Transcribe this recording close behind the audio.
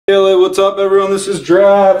What's up, everyone? This is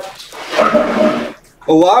Draft. A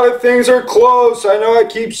lot of things are close. I know I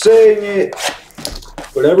keep saying it,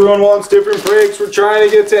 but everyone wants different breaks. We're trying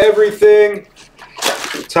to get to everything.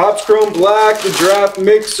 Topps Chrome Black, the Draft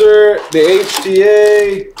Mixer, the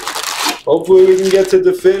HTA. Hopefully we can get to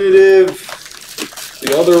definitive.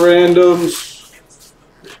 The other randoms.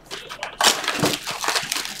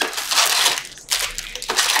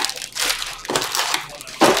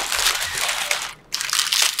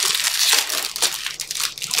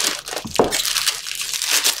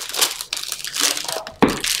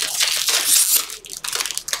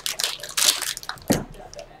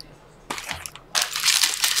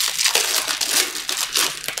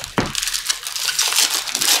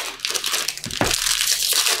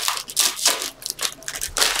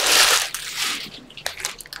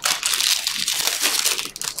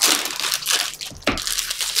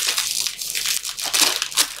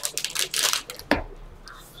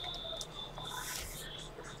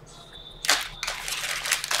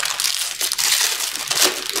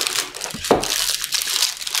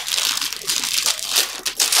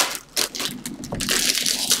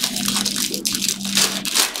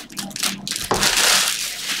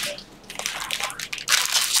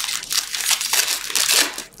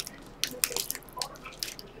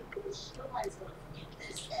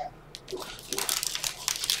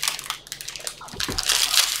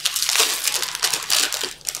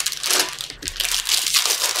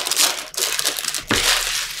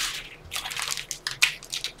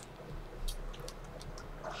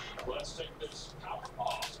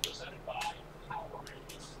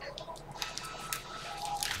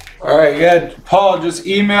 All right, yeah, Paul, just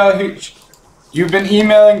email. You've been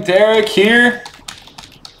emailing Derek here.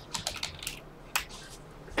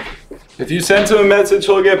 If you send him a message,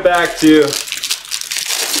 he'll get back to you.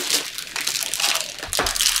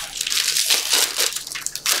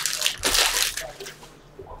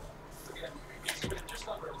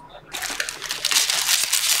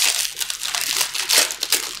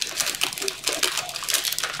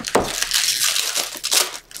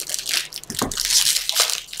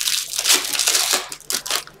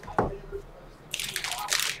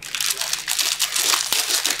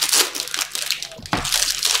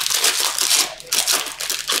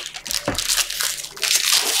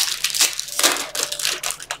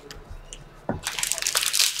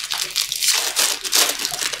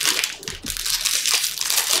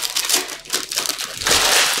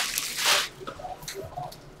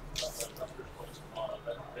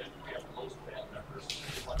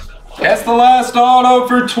 That's the last auto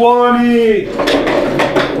for 20.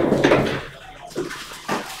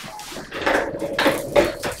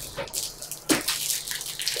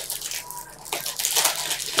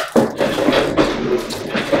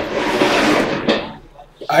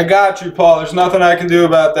 I got you, Paul. There's nothing I can do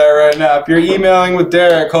about that right now. If you're emailing with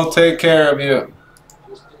Derek, he'll take care of you.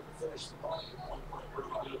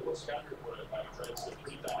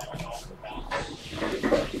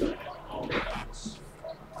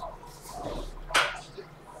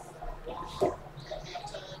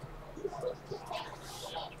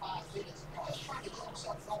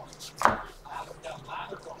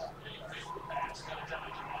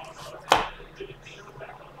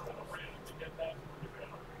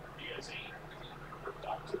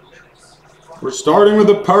 We're starting with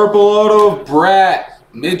a purple auto of Bratt,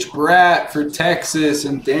 Mitch Bratt for Texas,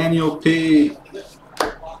 and Daniel P.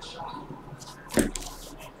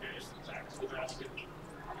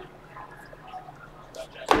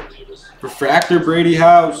 Refractor Brady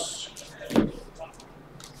House.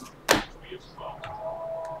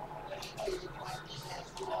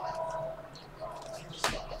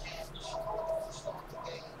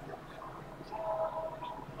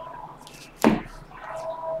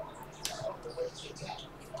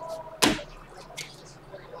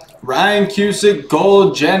 Ryan Cusick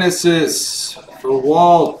Gold Genesis for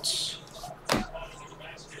Walt.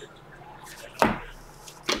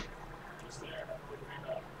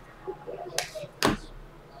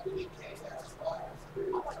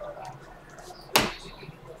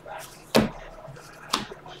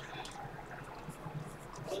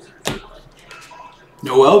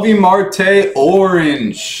 Noelvi Marte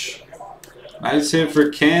Orange. Nice hit for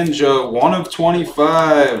Kanja. 1 of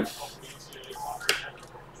 25.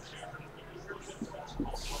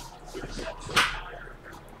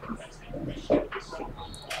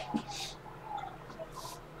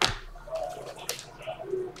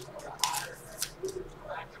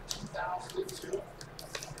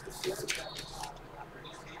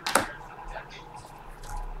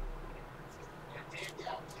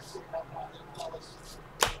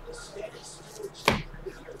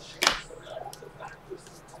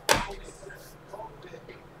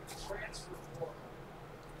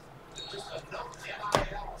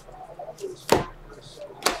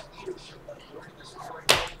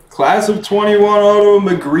 Class of 21 auto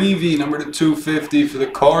McGreevy, number to 250 for the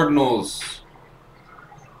Cardinals.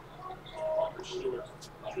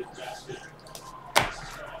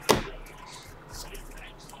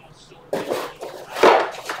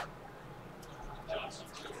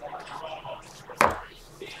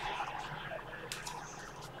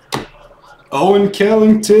 Owen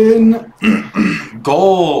Kellington,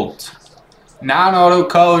 gold. Non-auto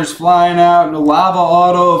colors flying out, and a lava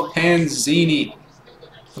auto of Panzini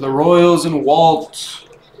for the Royals and Walt.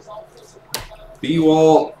 B.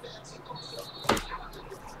 Walt.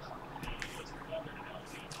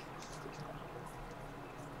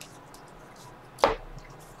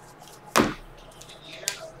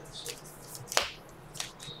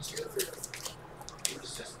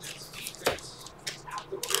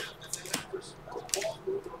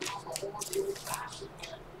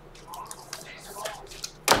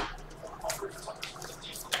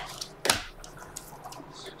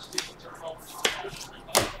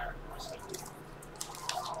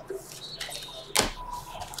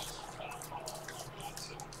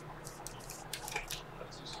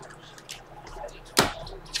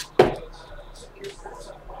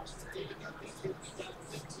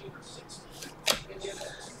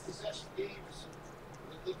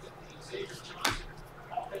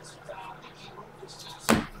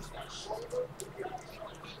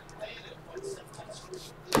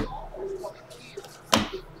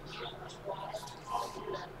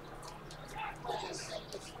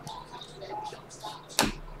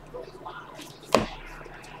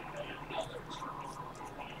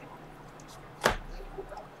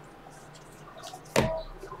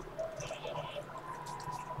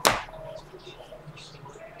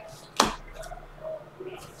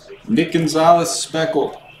 Nick Gonzalez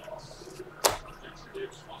Speckle.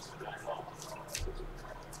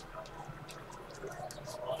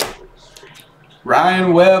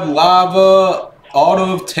 Ryan Webb Lava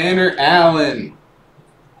auto of Tanner Allen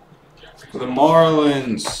for the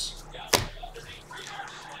Marlins.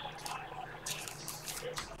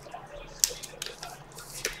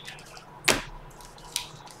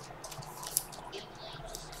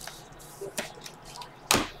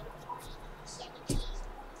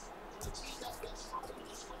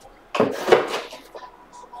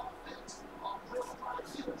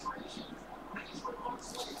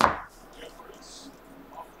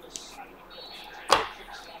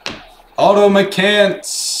 Auto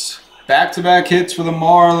McCants, back-to-back hits for the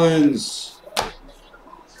Marlins.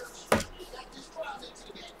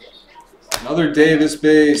 Another Davis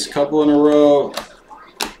base, couple in a row.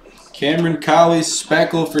 Cameron Colley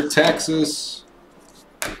Speckle for Texas.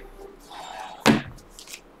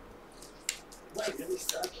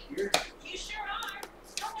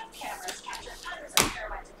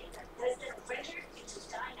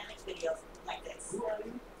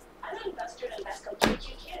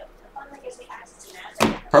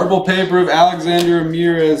 Purple paper of Alexander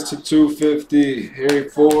Ramirez to 250. Harry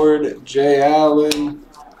Ford, Jay Allen,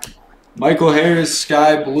 Michael Harris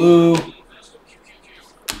Sky Blue,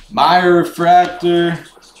 Meyer Refractor,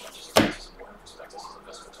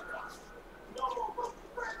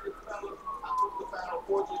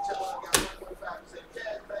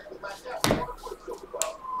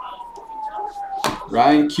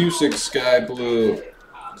 Ryan Cusick Sky Blue.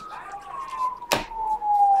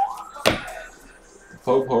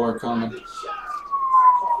 Popo are coming.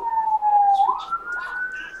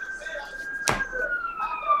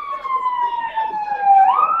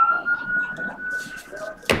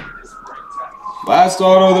 Last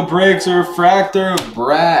auto of the breaks, a refractor of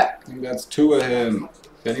Brat. I think that's two of him.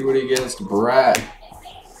 If anybody gets Brat.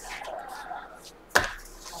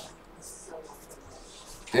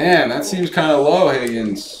 Damn, that seems kind of low,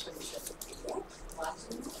 Higgins.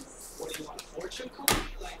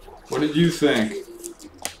 What did you think?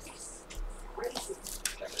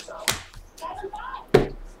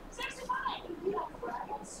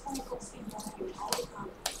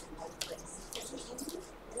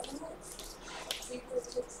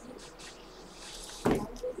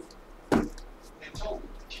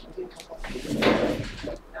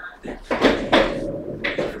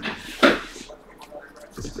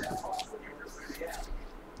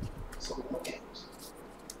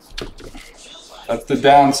 That's the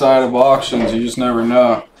downside of auctions. You just never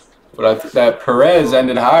know. But I think that Perez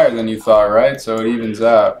ended higher than you thought, right? So it evens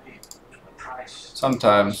out.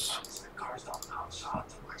 Sometimes.